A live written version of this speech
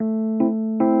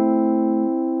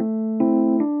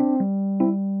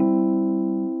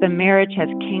The marriage has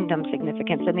kingdom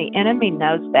significance, and the enemy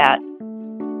knows that,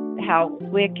 how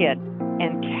wicked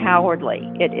and cowardly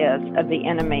it is of the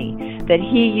enemy that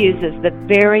he uses the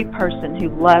very person who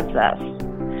loves us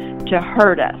to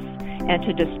hurt us and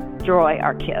to destroy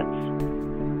our kids.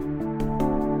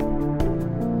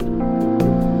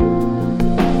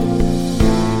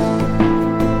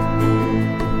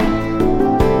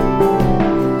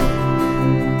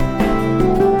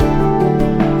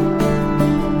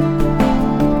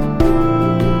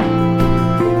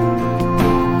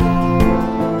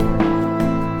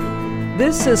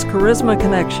 This is Charisma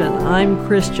Connection. I'm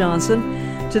Chris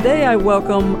Johnson. Today I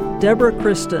welcome Deborah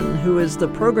Kristen, who is the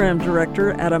program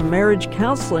director at a marriage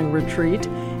counseling retreat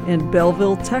in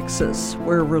Belleville, Texas,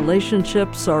 where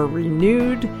relationships are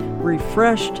renewed,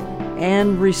 refreshed,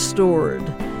 and restored.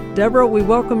 Deborah, we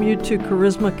welcome you to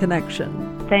Charisma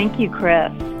Connection. Thank you,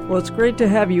 Chris. Well, it's great to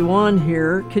have you on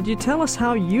here. Could you tell us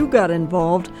how you got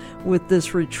involved with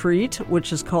this retreat,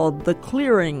 which is called the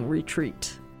Clearing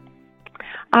Retreat?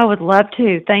 I would love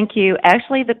to. Thank you.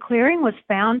 Actually, the Clearing was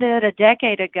founded a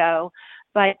decade ago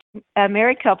by a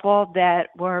married couple that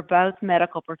were both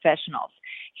medical professionals.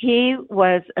 He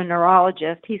was a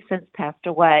neurologist. He's since passed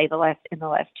away in the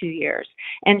last 2 years.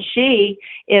 And she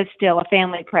is still a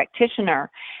family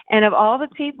practitioner. And of all the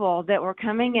people that were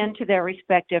coming into their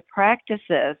respective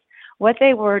practices, what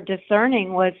they were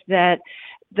discerning was that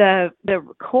the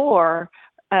core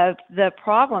of the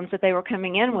problems that they were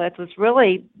coming in with was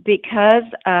really because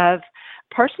of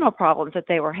personal problems that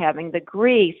they were having, the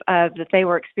grief that they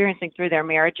were experiencing through their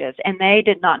marriages, and they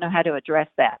did not know how to address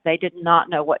that. They did not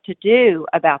know what to do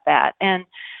about that. And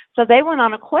so they went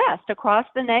on a quest across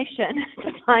the nation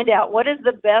to find out what is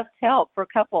the best help for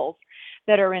couples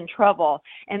that are in trouble,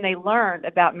 and they learned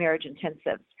about marriage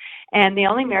intensives. And the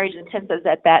only marriage intensives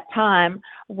at that time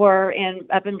were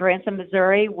up in Branson,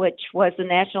 Missouri, which was the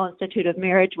National Institute of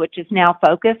Marriage, which is now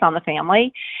focused on the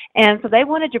family. And so they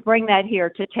wanted to bring that here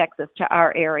to Texas, to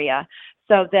our area,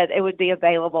 so that it would be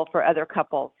available for other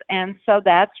couples. And so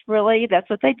that's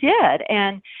what they did.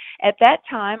 And at that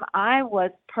time, I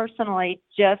was personally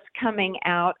just coming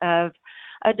out of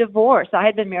a divorce. I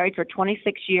had been married for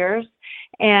 26 years.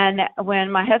 And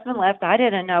when my husband left, I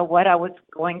didn't know what I was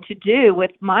going to do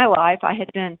with my life. I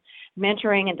had been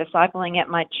mentoring and discipling at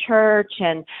my church,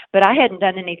 but I hadn't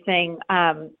done anything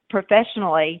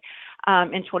professionally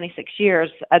in 26 years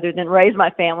other than raise my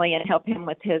family and help him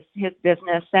with his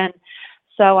business. And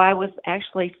so I was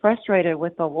actually frustrated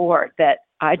with the Lord that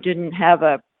I didn't have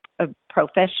a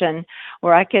profession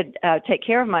where I could take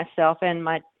care of myself and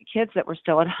my kids that were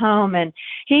still at home. And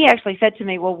he actually said to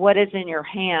me, well, what is in your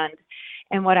hand?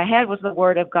 And what I had was the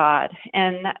Word of God.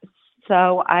 And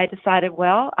so I decided,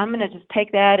 well, I'm going to just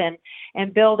take that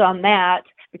and build on that,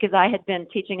 because I had been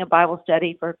teaching a Bible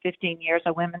study for 15 years,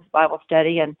 a women's Bible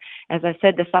study, and as I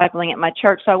said, discipling at my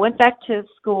church. So I went back to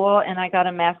school and I got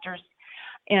a master's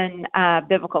in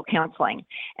biblical counseling.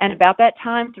 And about that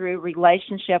time, through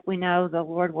relationship, we know the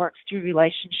Lord works through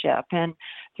relationship. And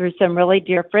through some really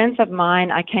dear friends of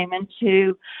mine, I came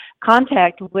into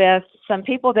contact with some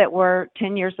people that were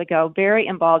 10 years ago very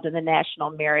involved in the national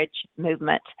marriage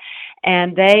movement.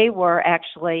 And they were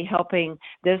actually helping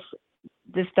these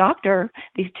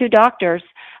two doctors,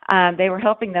 they were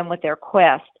helping them with their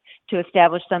quest to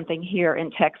establish something here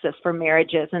in Texas for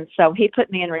marriages. And so he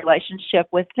put me in relationship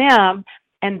with them,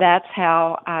 and that's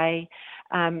how I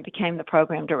became the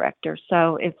program director.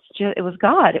 So it was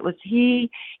God. It was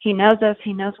He. He knows us.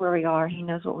 He knows where we are. He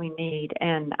knows what we need,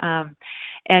 and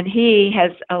He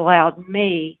has allowed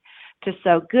me to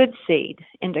sow good seed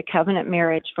into covenant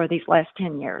marriage for these last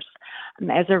 10 years,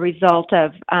 as a result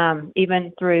of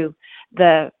even through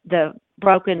the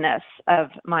brokenness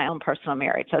of my own personal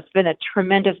marriage. So it's been a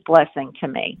tremendous blessing to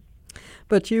me.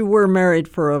 But you were married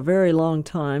for a very long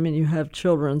time, and you have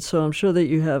children, so I'm sure that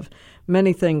you have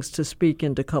many things to speak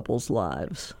into couples'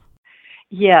 lives.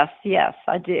 Yes,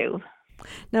 I do.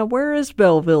 Now, where is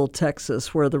Belleville,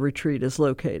 Texas, where the retreat is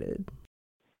located?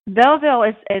 Belleville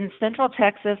is in Central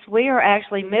Texas. We are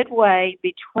actually midway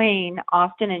between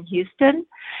Austin and Houston,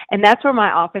 and that's where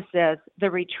my office is. The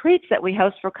retreats that we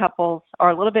host for couples are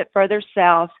a little bit further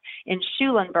south in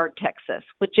Schulenburg, Texas,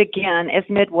 which again is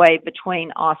midway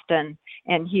between Austin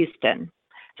and Houston.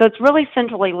 So it's really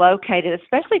centrally located,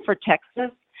 especially for Texas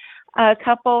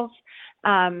couples.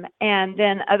 And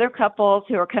then other couples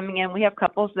who are coming in, we have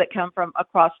couples that come from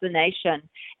across the nation,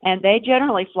 and they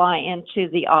generally fly into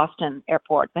the Austin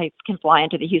airport. They can fly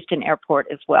into the Houston airport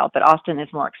as well, but Austin is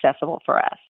more accessible for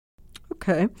us.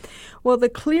 Okay. Well, the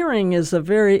Clearing is a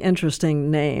very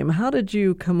interesting name. How did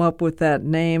you come up with that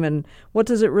name, and what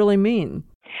does it really mean?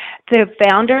 The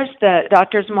founders, the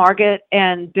Doctors Margaret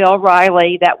and Bill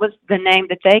Riley, that was the name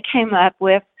that they came up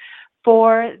with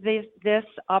for this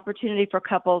opportunity for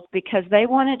couples, because they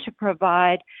wanted to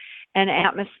provide an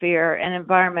atmosphere, an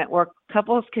environment where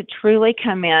couples could truly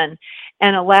come in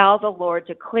and allow the Lord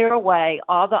to clear away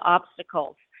all the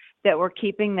obstacles that were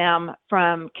keeping them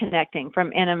from connecting,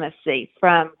 from intimacy,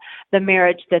 from the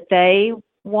marriage that they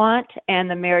want and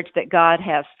the marriage that God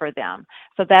has for them.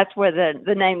 So that's where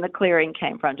the name The Clearing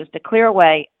came from, just to clear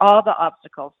away all the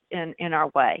obstacles in our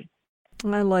way.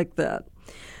 I like that.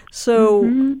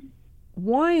 So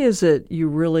why is it you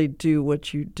really do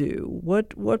what you do?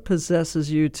 What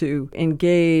possesses you to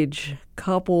engage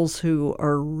couples who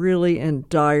are really in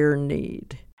dire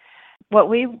need? What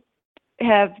we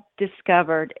have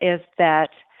discovered is that,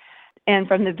 and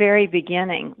from the very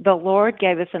beginning, the Lord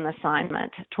gave us an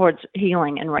assignment towards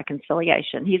healing and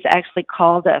reconciliation. He's actually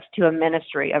called us to a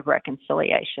ministry of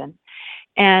reconciliation.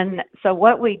 And so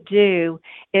what we do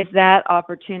is that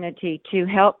opportunity to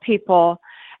help people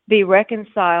be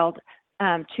reconciled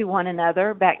to one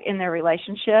another back in their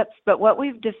relationships. But what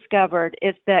we've discovered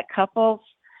is that couples,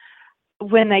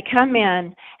 when they come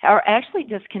in, are actually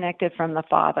disconnected from the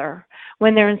Father.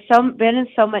 When they're been in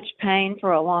so much pain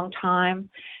for a long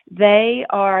time,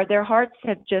 their hearts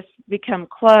have just become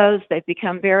closed. They've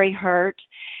become very hurt,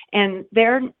 and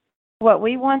what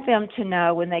we want them to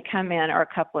know when they come in are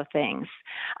a couple of things.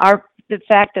 The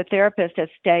fact the therapist has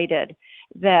stated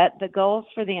that the goals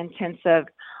for the intensive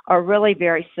are really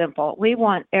very simple. We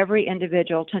want every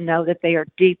individual to know that they are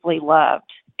deeply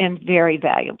loved and very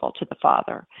valuable to the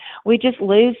Father. We just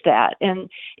lose that in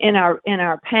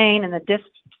our pain and the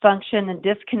dysfunction and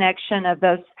disconnection of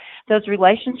those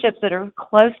relationships that are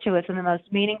close to us and the most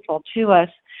meaningful to us.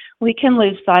 We can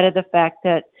lose sight of the fact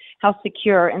that how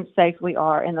secure and safe we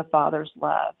are in the Father's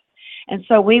love. And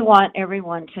so we want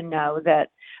everyone to know that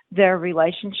their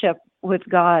relationship with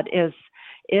God is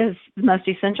the most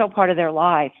essential part of their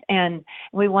life, and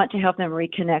we want to help them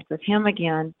reconnect with Him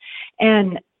again.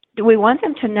 And we want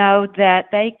them to know that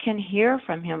they can hear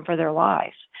from Him for their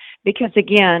life, because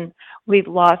again, we've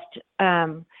lost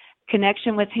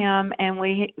connection with Him, and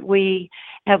we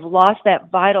have lost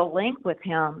that vital link with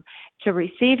Him to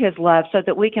receive His love, so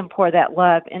that we can pour that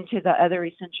love into the other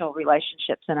essential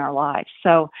relationships in our lives.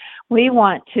 So we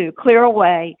want to clear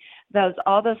away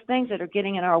all those things that are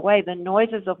getting in our way, the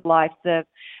noises of life, the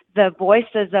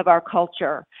voices of our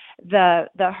culture, the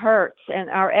hurts and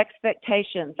our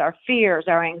expectations, our fears,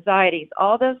 our anxieties,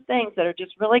 all those things that are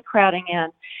just really crowding in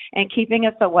and keeping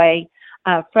us away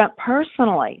from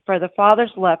personally for the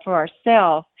Father's love for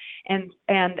ourselves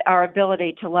and our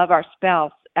ability to love our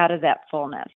spouse out of that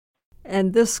fullness.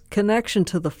 And this connection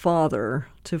to the Father,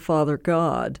 to Father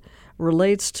God,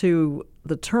 relates to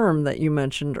the term that you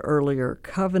mentioned earlier,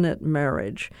 covenant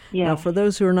marriage. Yes. Now, for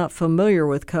those who are not familiar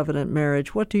with covenant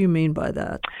marriage, what do you mean by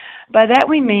that? By that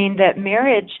we mean that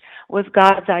marriage was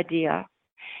God's idea,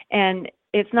 and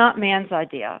it's not man's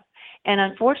idea. And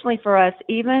unfortunately for us,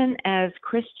 even as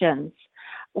Christians,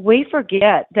 we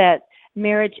forget that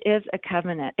marriage is a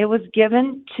covenant. It was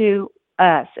given to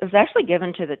us. It was actually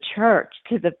given to the church,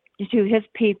 to His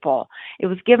people. It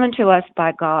was given to us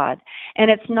by God, and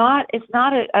it's not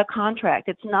a contract.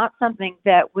 It's not something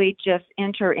that we just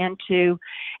enter into,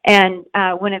 and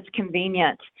when it's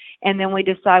convenient, and then we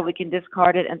decide we can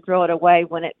discard it and throw it away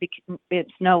when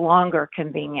it's no longer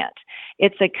convenient.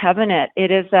 It's a covenant.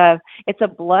 It's a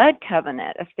blood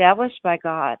covenant established by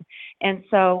God, and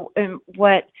so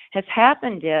what has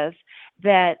happened is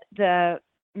that the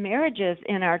marriages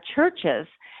in our churches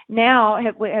now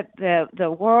have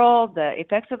the world, the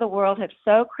effects of the world have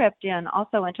so crept in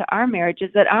also into our marriages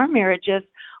that our marriages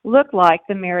look like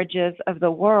the marriages of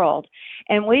the world.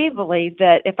 And we believe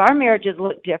that if our marriages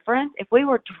look different, if we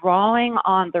were drawing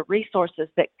on the resources,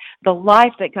 the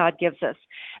life that God gives us,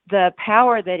 the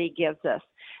power that He gives us,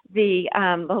 the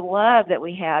love that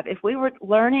we have, if we were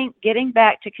getting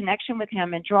back to connection with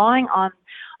Him and drawing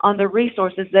on the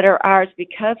resources that are ours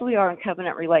because we are in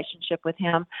covenant relationship with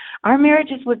Him, our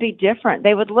marriages would be different.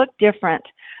 They would look different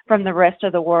from the rest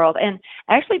of the world. And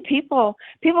actually people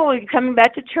would be coming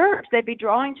back to church. They'd be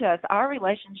drawing to us. Our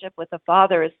relationship with the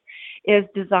Father is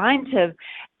designed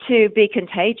to be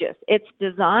contagious. It's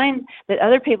designed that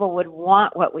other people would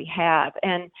want what we have.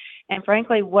 And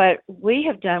frankly, what we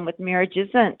have done with marriage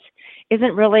isn't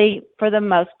really, for the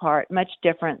most part, much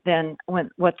different than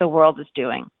what the world is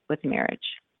doing with marriage.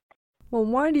 Well,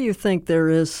 why do you think there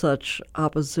is such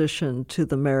opposition to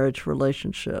the marriage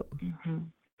relationship? Mm-hmm.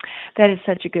 That is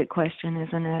such a good question,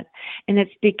 isn't it? And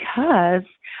it's because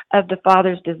of the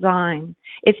Father's design.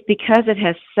 It's because it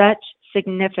has such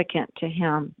significant to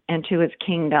him and to his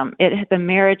kingdom. The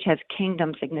marriage has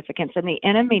kingdom significance, and the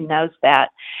enemy knows that.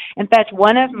 In fact,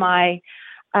 one of my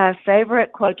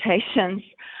favorite quotations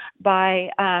by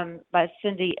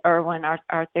Cindy Irwin,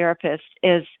 our therapist,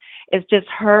 is just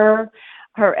her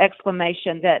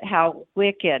exclamation that how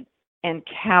wicked and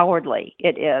cowardly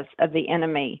it is of the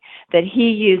enemy that he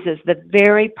uses the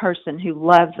very person who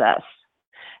loves us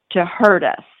to hurt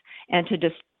us and to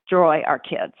destroy our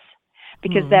kids,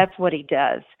 because that's what he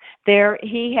does.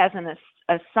 He has an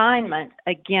assignment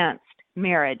against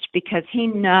marriage because he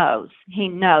knows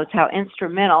how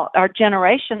instrumental our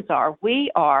generations are.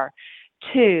 We are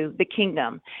to the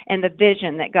kingdom and the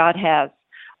vision that God has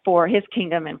for his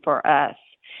kingdom and for us.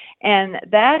 And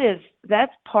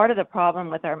that's part of the problem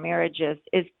with our marriages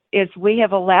is we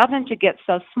have allowed them to get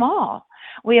so small.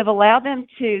 We have allowed them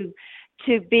to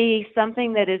be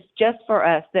something that is just for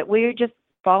us, that we just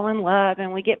fall in love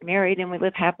and we get married and we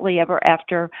live happily ever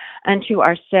after unto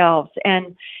ourselves.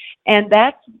 And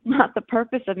that's not the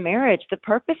purpose of marriage. The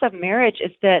purpose of marriage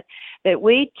is that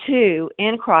we too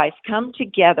in Christ come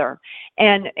together,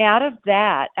 and out of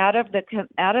that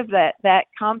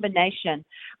combination,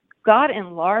 God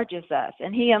enlarges us,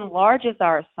 and he enlarges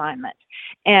our assignment,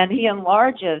 and he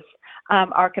enlarges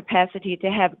our capacity to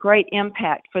have great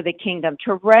impact for the kingdom,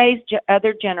 to raise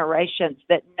other generations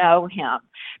that know him.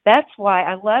 That's why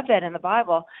I love that in the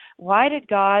Bible. Why did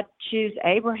God choose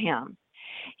Abraham?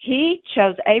 He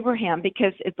chose Abraham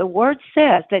because the word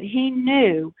says that he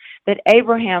knew that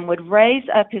Abraham would raise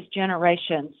up his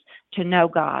generations to know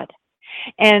God.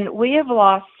 And we have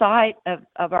lost sight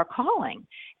of our calling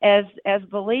as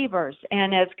believers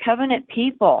and as covenant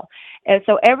people. And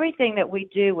so everything that we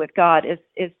do with God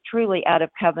is truly out of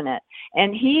covenant.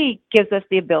 And he gives us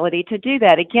the ability to do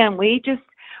that. Again,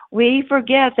 we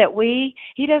forget that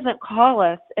he doesn't call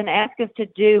us and ask us to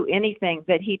do anything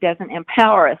that he doesn't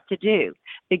empower us to do,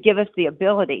 to give us the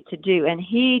ability to do. And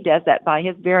he does that by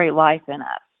his very life in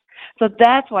us. So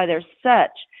that's why there's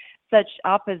such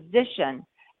opposition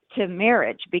to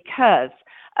marriage, because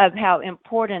of how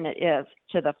important it is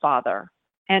to the Father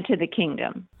and to the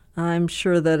kingdom. I'm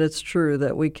sure that it's true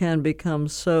that we can become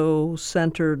so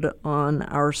centered on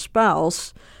our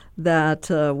spouse that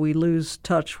we lose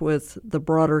touch with the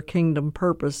broader kingdom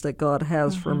purpose that God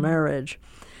has for marriage.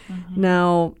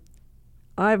 Now,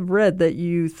 I've read that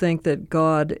you think that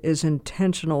God is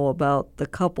intentional about the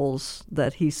couples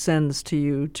that he sends to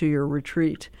you to your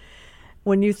retreat.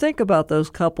 When you think about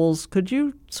those couples, could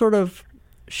you sort of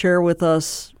share with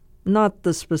us, not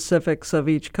the specifics of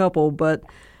each couple, but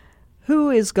who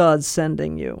is God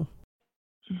sending you?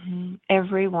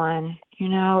 Everyone,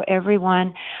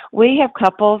 everyone. We have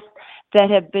couples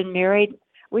that have been married.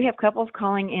 We have couples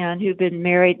calling in who've been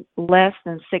married less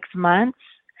than 6 months,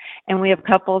 and we have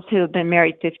couples who have been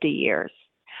married 50 years.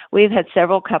 We've had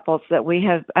several couples that we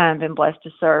have been blessed to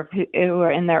serve who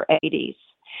are in their 80s.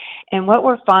 And what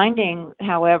we're finding,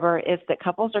 however, is that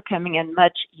couples are coming in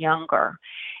much younger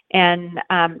and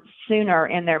sooner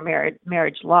in their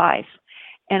marriage life.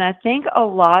 And I think a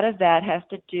lot of that has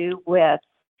to do with,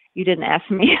 you didn't ask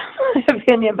me my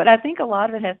opinion, but I think a lot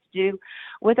of it has to do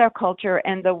with our culture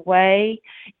and the way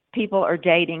people are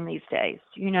dating these days.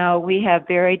 We have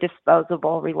very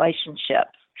disposable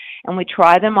relationships, and we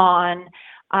try them on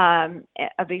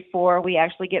before we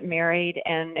actually get married,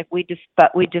 and if we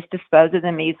just dispose of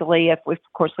them easily. If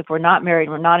we're not married,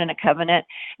 we're not in a covenant,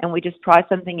 and we just try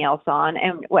something else on,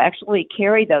 and we actually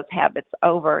carry those habits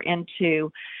over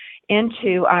into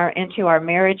our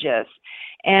marriages.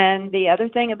 And the other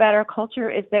thing about our culture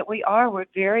is that we're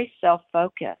very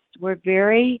self-focused. We're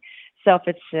very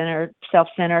self-centered.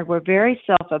 We're very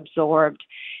self-absorbed,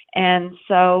 and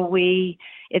so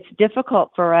it's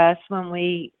difficult for us when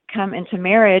we come into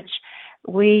marriage.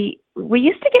 We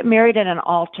used to get married at an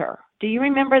altar. Do you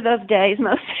remember those days?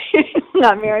 Most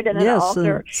not married at an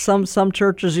altar. Yes, and some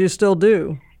churches you still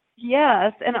do.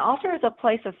 Yes, an altar is a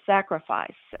place of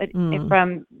sacrifice.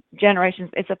 From generations,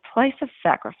 it's a place of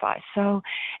sacrifice. So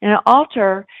in an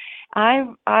altar,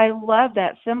 I love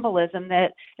that symbolism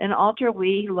that in an altar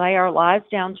we lay our lives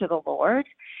down to the Lord.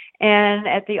 And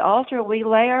at the altar, we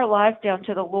lay our lives down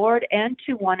to the Lord and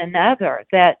to one another,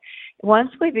 that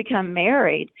once we become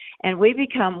married and we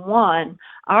become one,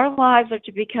 our lives are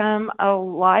to become a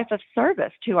life of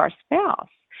service to our spouse.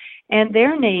 And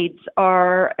their needs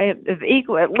are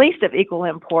at least of equal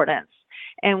importance.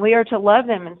 And we are to love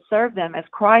them and serve them as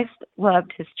Christ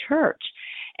loved his church.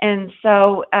 And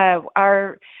so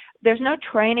there's no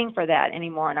training for that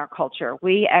anymore in our culture.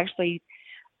 We actually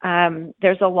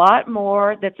there's a lot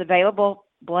more that's available,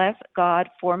 bless God,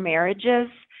 for marriages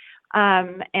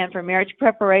and for marriage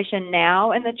preparation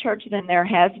now in the church than there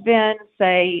has been,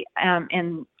 say,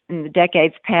 in the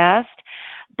decades past.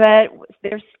 But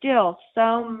there's still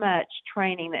so much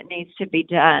training that needs to be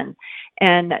done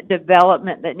and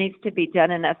development that needs to be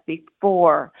done in us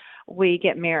before we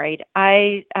get married.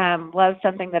 I love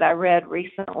something that I read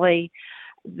recently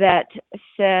that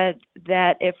said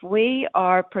that if we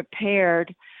are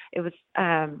prepared, if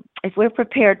we're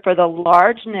prepared for the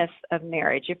largeness of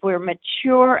marriage, if we're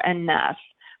mature enough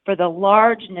for the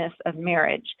largeness of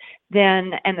marriage,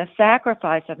 then and the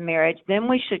sacrifice of marriage, then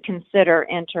we should consider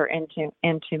enter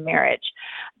into marriage.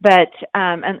 But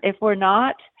and if we're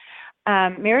not,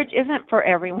 marriage isn't for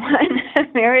everyone.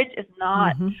 Marriage is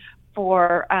not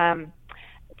for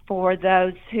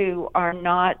those who are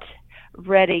not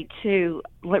ready to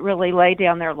really lay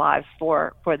down their lives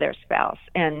for their spouse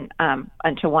and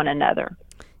to one another.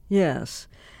 Yes.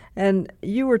 And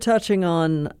you were touching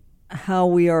on how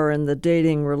we are in the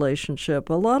dating relationship.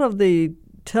 A lot of the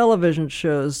television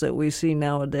shows that we see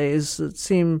nowadays that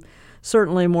seem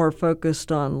certainly more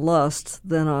focused on lust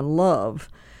than on love,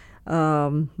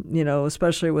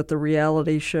 especially with the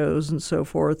reality shows and so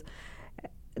forth.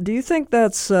 Do you think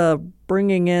that's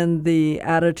bringing in the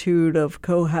attitude of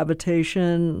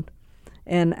cohabitation,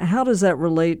 and how does that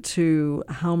relate to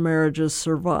how marriages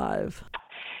survive?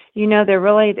 There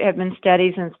really have been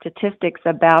studies and statistics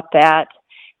about that,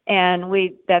 and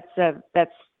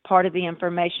that's part of the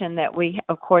information that we,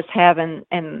 of course, have in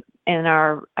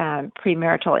our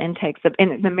premarital intakes,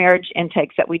 in the marriage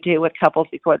intakes that we do with couples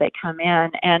before they come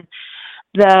in. And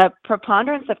the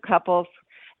preponderance of couples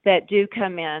that do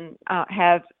come in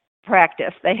have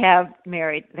practiced. They have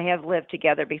married. They have lived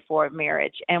together before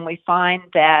marriage, and we find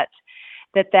that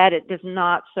it does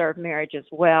not serve marriage as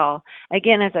well.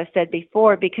 Again, as I said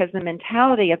before, because the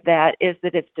mentality of that is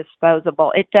that it's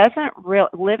disposable. It doesn't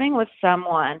living with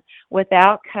someone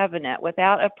without covenant,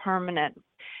 without a permanent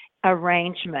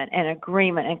arrangement and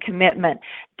agreement and commitment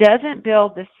doesn't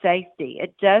build the safety.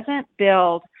 It doesn't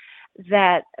build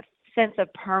that sense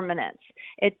of permanence.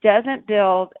 It doesn't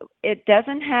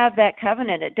have that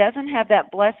covenant. It doesn't have that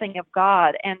blessing of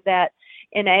God and that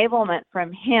enablement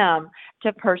from Him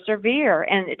to persevere.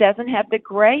 And it doesn't have the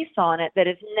grace on it that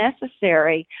is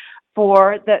necessary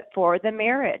for the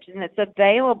marriage, and it's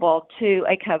available to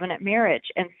a covenant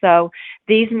marriage. And so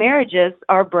these marriages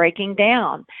are breaking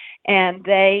down, and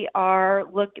they're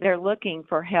looking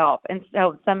for help. And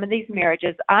so some of these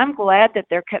marriages, I'm glad that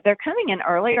they're coming in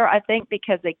earlier, I think,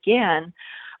 because again,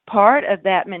 part of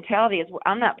that mentality is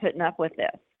I'm not putting up with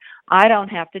this. I don't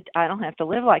have to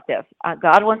live like this.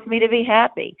 God wants me to be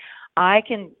happy. I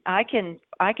can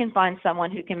find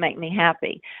someone who can make me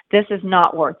happy. This is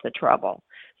not worth the trouble.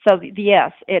 So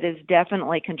yes, it is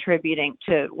definitely contributing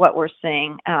to what we're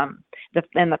seeing and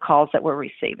the calls that we're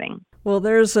receiving. Well,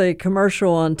 there's a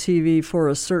commercial on TV for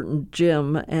a certain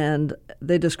gym, and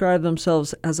they describe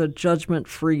themselves as a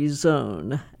judgment-free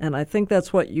zone. And I think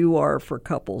that's what you are for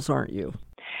couples, aren't you?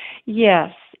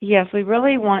 Yes, we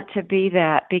really want to be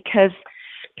that because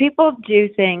people do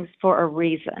things for a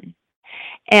reason.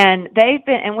 And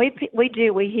we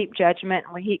heap judgment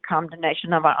and we heap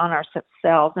condemnation on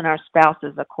ourselves, and our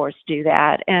spouses, of course, do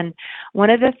that. And one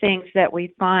of the things that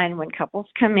we find when couples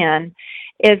come in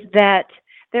is that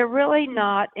they're really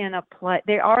not in a place.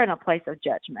 They are in a place of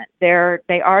judgment.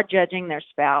 They are judging their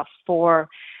spouse for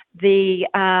the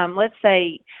let's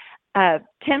say 10%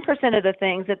 of the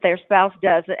things that their spouse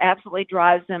does that absolutely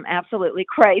drives them absolutely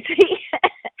crazy.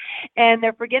 And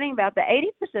they're forgetting about the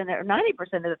 80% or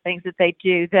 90% of the things that they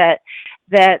do that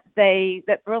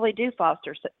really do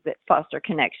foster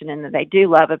connection and that they do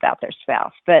love about their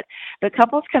spouse. But the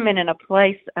couples come in a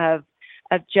place of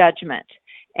judgment,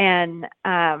 and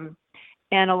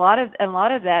a lot of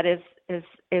that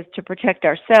is to protect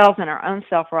ourselves and our own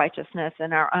self-righteousness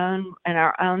and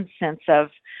our own sense of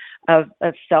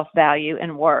self-value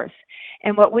and worth.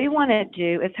 And what we want to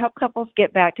do is help couples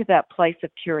get back to that place of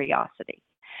curiosity,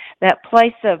 that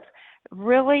place of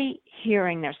really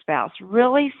hearing their spouse,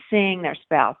 really seeing their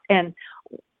spouse, and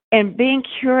being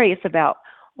curious about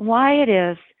why it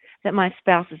is that my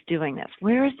spouse is doing this.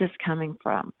 Where is this coming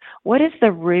from? What is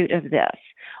the root of this?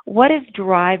 What is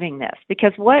driving this?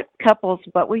 Because what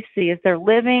we see is they're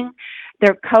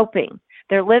coping.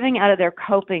 They're living out of their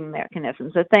coping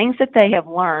mechanisms, the things that they have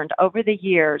learned over the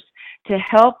years to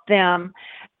help them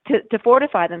to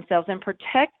fortify themselves and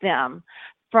protect them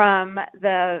from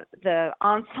the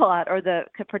onslaught or to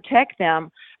protect them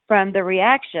from the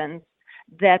reactions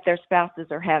that their spouses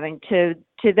are having to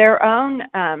their own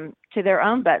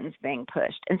buttons being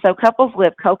pushed. And so couples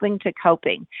live coping to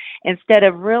coping instead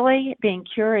of really being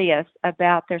curious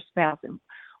about their spouse and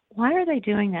why are they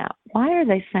doing that? Why are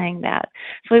they saying that?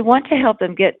 So we want to help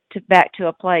them get back to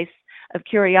a place of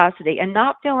curiosity and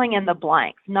not filling in the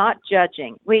blanks, not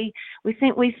judging. We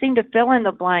think we seem to fill in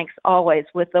the blanks always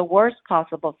with the worst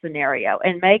possible scenario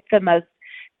and make the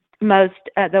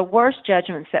the worst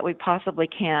judgments that we possibly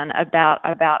can about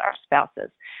our spouses.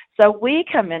 So we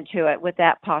come into it with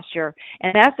that posture,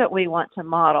 and that's what we want to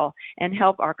model and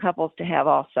help our couples to have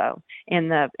also in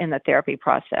the therapy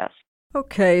process.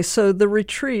 Okay, so the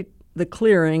retreat, the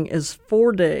clearing, is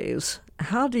 4 days.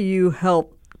 How do you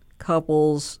help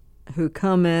couples who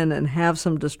come in and have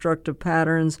some destructive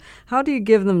patterns? How do you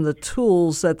give them the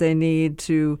tools that they need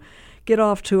to get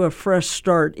off to a fresh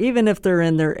start, even if they're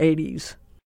in their 80s?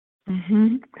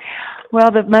 Mm-hmm.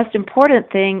 Well, the most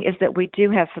important thing is that we do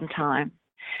have some time.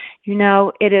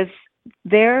 It is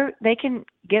there. They can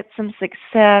get some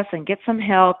success and get some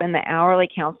help in the hourly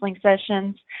counseling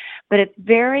sessions, but it's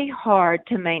very hard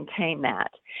to maintain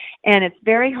that. And it's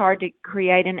very hard to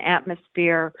create an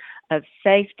atmosphere of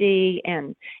safety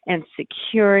and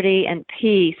security and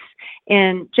peace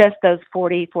in just those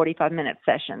 45-minute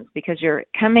sessions, because you're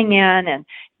coming in and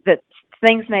the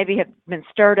things maybe have been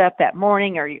stirred up that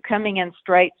morning, or you're coming in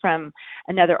straight from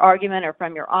another argument or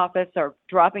from your office or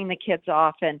dropping the kids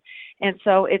off. And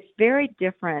so it's very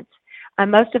different.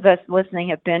 Most of us listening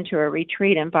have been to a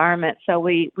retreat environment, so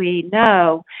we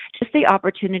know just the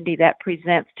opportunity that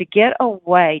presents to get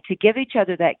away, to give each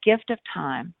other that gift of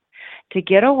time, to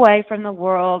get away from the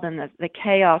world and the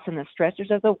chaos and the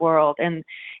stressors of the world and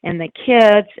the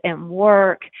kids and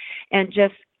work, and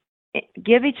just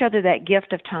give each other that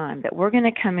gift of time that we're going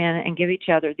to come in and give each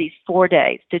other these 4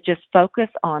 days to just focus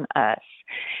on us.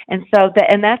 And so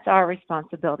that's our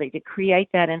responsibility, to create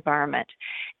that environment.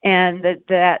 And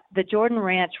the Jordan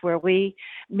Ranch where we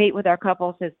meet with our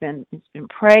couples it's been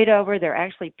prayed over. There are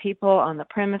actually people on the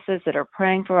premises that are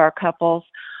praying for our couples.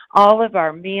 All of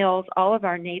our meals, all of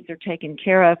our needs are taken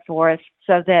care of for us,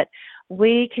 so that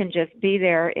we can just be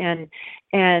there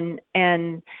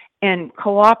and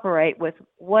cooperate with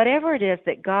whatever it is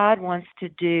that God wants to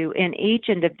do in each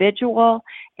individual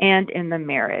and in the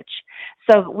marriage.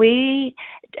 So we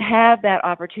have that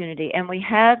opportunity, and we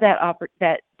have that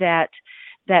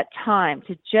time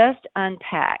to just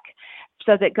unpack,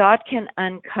 so that God can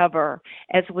uncover,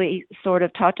 as we sort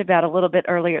of talked about a little bit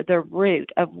earlier, the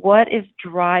root of what is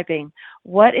driving,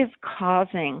 what is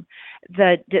causing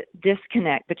the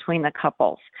disconnect between the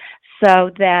couples, so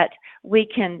that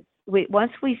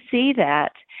once we see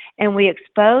that and we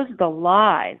expose the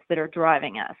lies that are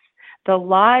driving us, the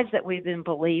lies that we've been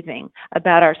believing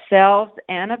about ourselves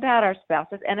and about our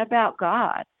spouses and about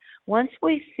God, once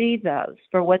we see those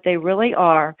for what they really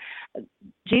are,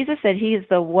 Jesus said He is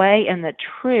the way and the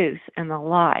truth and the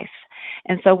life.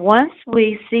 And so once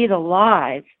we see the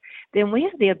lies, then we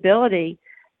have the ability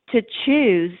to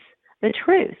choose the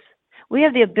truth. We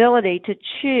have the ability to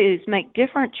choose, make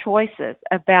different choices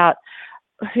about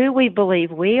who we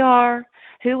believe we are,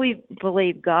 who we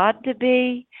believe God to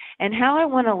be, and how I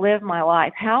want to live my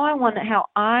life, how I want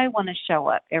to show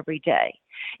up every day.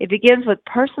 It begins with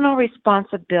personal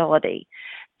responsibility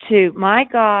to my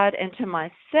God and to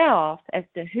myself as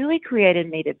to who He created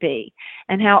me to be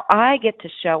and how I get to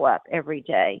show up every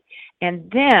day. And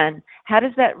then how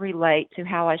does that relate to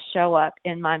how I show up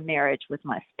in my marriage with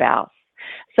my spouse?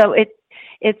 So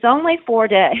it's only 4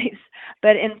 days,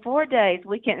 but in 4 days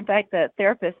we can, in fact, the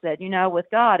therapist said, with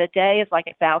God, a day is like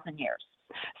 1,000 years.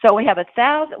 So we have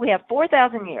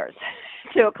 4,000 years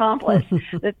to accomplish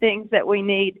the things that we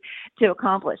need to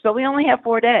accomplish. But we only have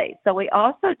 4 days. So we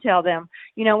also tell them,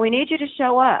 we need you to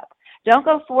show up. Don't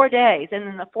go 4 days and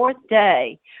then the fourth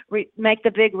day make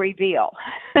the big reveal.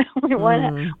 We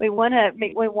want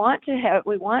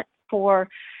for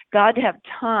God to have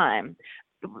time.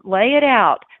 Lay it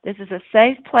out. This is a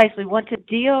safe place. We want to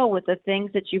deal with the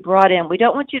things that you brought in. We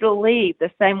don't want you to leave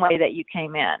the same way that you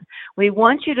came in. We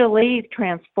want you to leave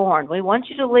transformed. We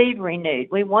want you to leave renewed.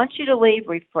 We want you to leave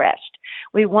refreshed.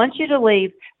 We want you to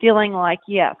leave feeling like,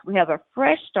 yes, we have a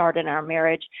fresh start in our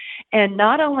marriage. And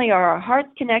not only are our hearts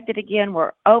connected again,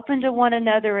 we're open to one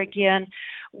another again.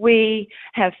 We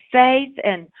have faith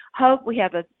and hope. We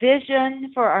have a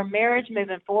vision for our marriage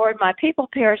moving forward. My people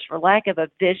perish for lack of a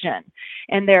vision.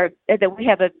 And that we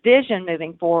have a vision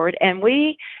moving forward. And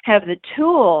we have the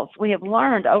tools we have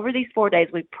learned over these 4 days.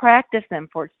 We practiced them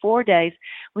for 4 days.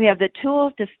 We have the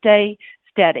tools to stay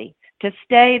steady, to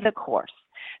stay the course.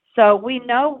 So we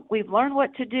know we've learned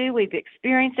what to do. We've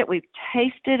experienced it. We've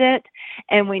tasted it.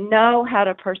 And we know how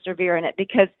to persevere in it.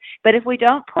 But if we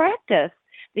don't practice,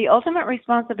 the ultimate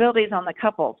responsibility is on the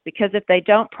couples, because if they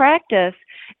don't practice,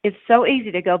 it's so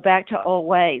easy to go back to old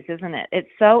ways, isn't it? It's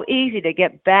so easy to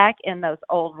get back in those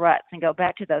old ruts and go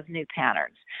back to those new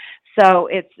patterns. So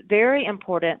it's very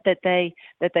important that they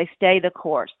stay the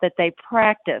course, that they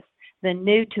practice the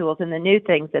new tools and the new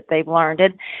things that they've learned.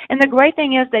 And the great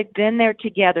thing is they've been there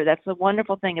together. That's the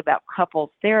wonderful thing about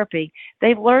couples therapy.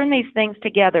 They've learned these things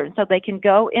together, and so they can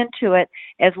go into it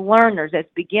as learners, as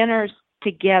beginners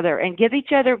together, and give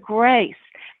each other grace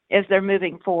as they're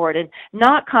moving forward, and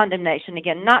not condemnation,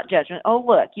 again, not judgment. Oh,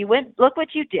 look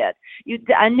what you did.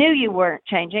 I knew you weren't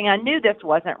changing. I knew this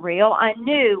wasn't real. I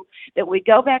knew that we'd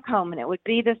go back home and it would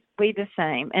be the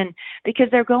same. And because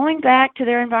they're going back to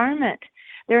their environment.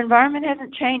 Their environment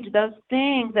hasn't changed. Those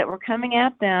things that were coming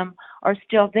at them are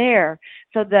still there.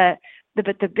 So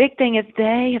but the big thing is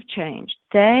they have changed.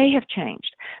 They have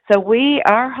changed. So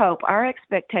our hope, our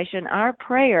expectation, our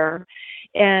prayer,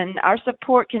 and our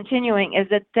support continuing is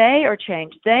that they are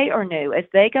changed. They are new as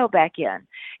they go back in,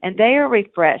 and they are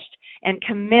refreshed and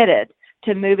committed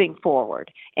to moving forward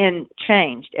and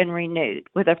changed and renewed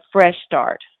with a fresh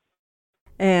start.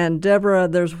 And Deborah,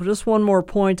 there's just one more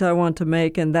point I want to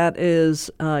make, and that is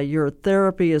your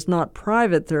therapy is not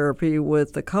private therapy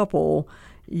with the couple.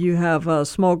 You have a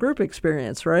small group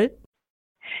experience, right?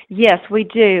 Yes, we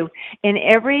do. In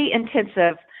every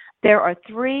intensive, there are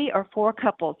 3 or 4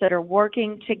 couples that are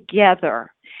working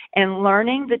together and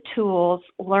learning the tools,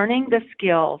 learning the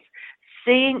skills,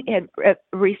 seeing and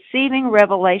receiving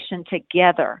revelation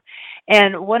together.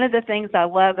 And one of the things I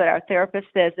love that our therapist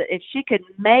says, that if she could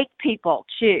make people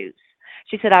choose,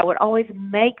 she said, I would always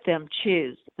make them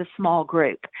choose the small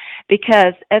group,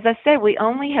 because, as I said, we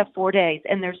only have 4 days,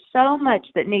 and there's so much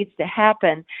that needs to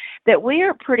happen that we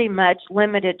are pretty much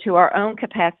limited to our own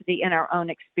capacity and our own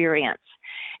experience.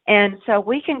 And so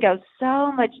we can go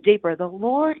so much deeper. The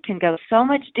Lord can go so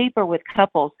much deeper with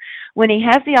couples when He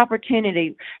has the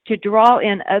opportunity to draw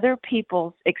in other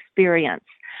people's experience.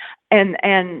 And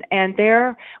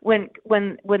there, when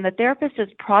the therapist is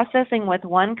processing with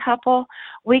one couple,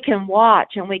 we can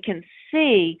watch and we can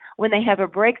see when they have a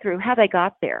breakthrough how they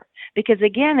got there. Because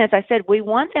again, as I said, we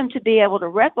want them to be able to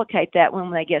replicate that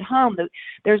when they get home.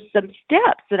 There's some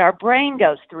steps that our brain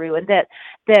goes through and that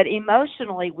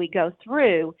emotionally we go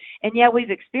through. And yeah,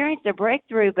 we've experienced a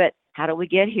breakthrough, but how do we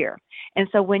get here? And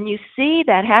so when you see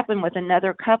that happen with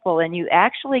another couple and you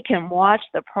actually can watch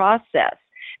the process,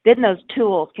 then those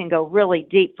tools can go really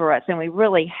deep for us, and we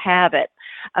really have it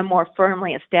more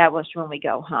firmly established when we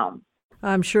go home.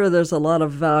 I'm sure there's a lot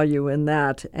of value in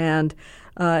that. And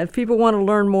if people want to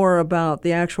learn more about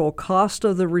the actual cost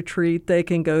of the retreat, they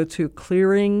can go to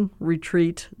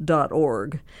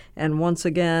clearingretreat.org. And once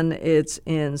again, it's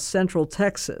in Central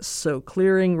Texas, so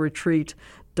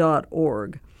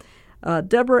clearingretreat.org.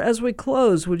 Deborah, as we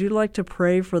close, would you like to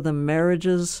pray for the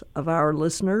marriages of our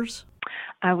listeners?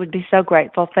 I would be so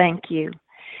grateful. Thank you.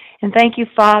 And thank you,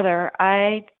 Father.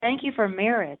 I thank you for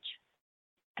marriage.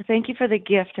 I thank you for the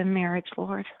gift of marriage,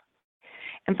 Lord.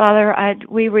 And Father,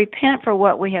 we repent for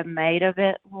what we have made of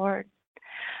it, Lord.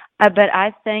 But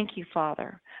I thank you,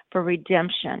 Father, for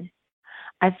redemption.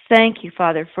 I thank you,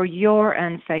 Father, for your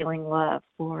unfailing love,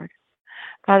 Lord.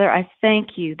 Father, I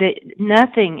thank you that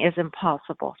nothing is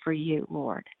impossible for you,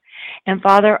 Lord. And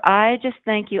Father, I just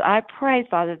thank you. I pray,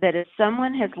 Father, that if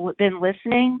someone has been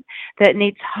listening that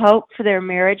needs hope for their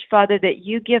marriage, Father, that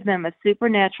you give them a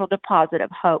supernatural deposit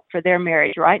of hope for their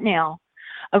marriage right now,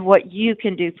 of what you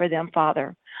can do for them,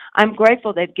 Father. I'm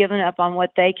grateful they've given up on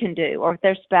what they can do or what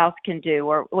their spouse can do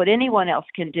or what anyone else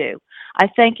can do. I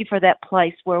thank you for that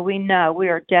place where we know we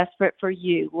are desperate for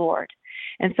you, Lord.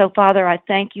 And so, Father, I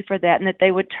thank you for that, and that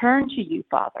they would turn to you,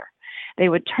 Father. They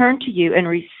would turn to you and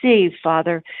receive,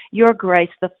 Father, your grace,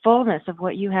 the fullness of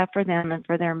what you have for them and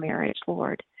for their marriage,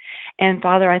 Lord. And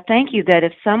Father, I thank you that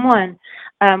if someone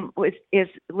is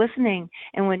listening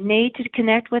and would need to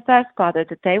connect with us, Father,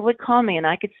 that they would call me and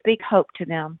I could speak hope to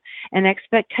them and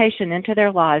expectation into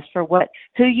their lives for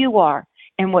who you are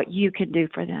and what you can do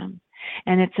for them.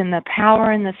 And it's in the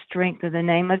power and the strength of the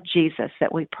name of Jesus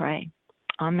that we pray.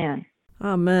 Amen.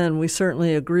 Amen. We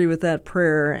certainly agree with that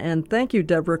prayer. And thank you,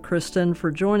 Deborah Kristen, for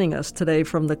joining us today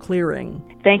from The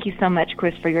Clearing. Thank you so much,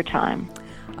 Chris, for your time.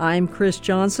 I'm Chris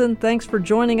Johnson. Thanks for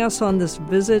joining us on this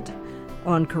visit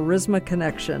on Charisma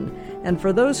Connection. And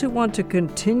for those who want to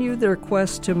continue their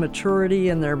quest to maturity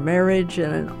in their marriage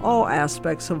and in all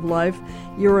aspects of life,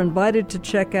 you're invited to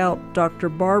check out Dr.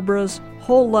 Barbara's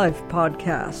Whole Life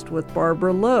podcast with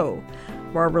Barbara Lowe.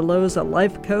 Barbara Lowe is a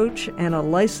life coach and a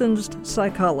licensed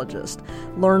psychologist.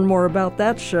 Learn more about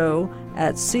that show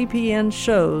at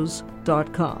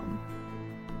cpnshows.com.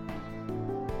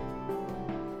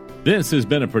 This has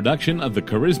been a production of the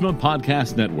Charisma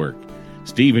Podcast Network.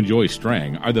 Steve and Joy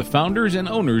Strang are the founders and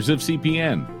owners of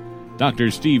CPN.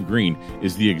 Dr. Steve Green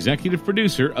is the executive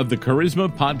producer of the Charisma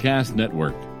Podcast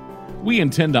Network. We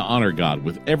intend to honor God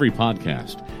with every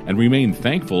podcast and remain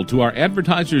thankful to our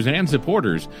advertisers and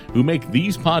supporters who make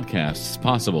these podcasts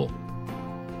possible.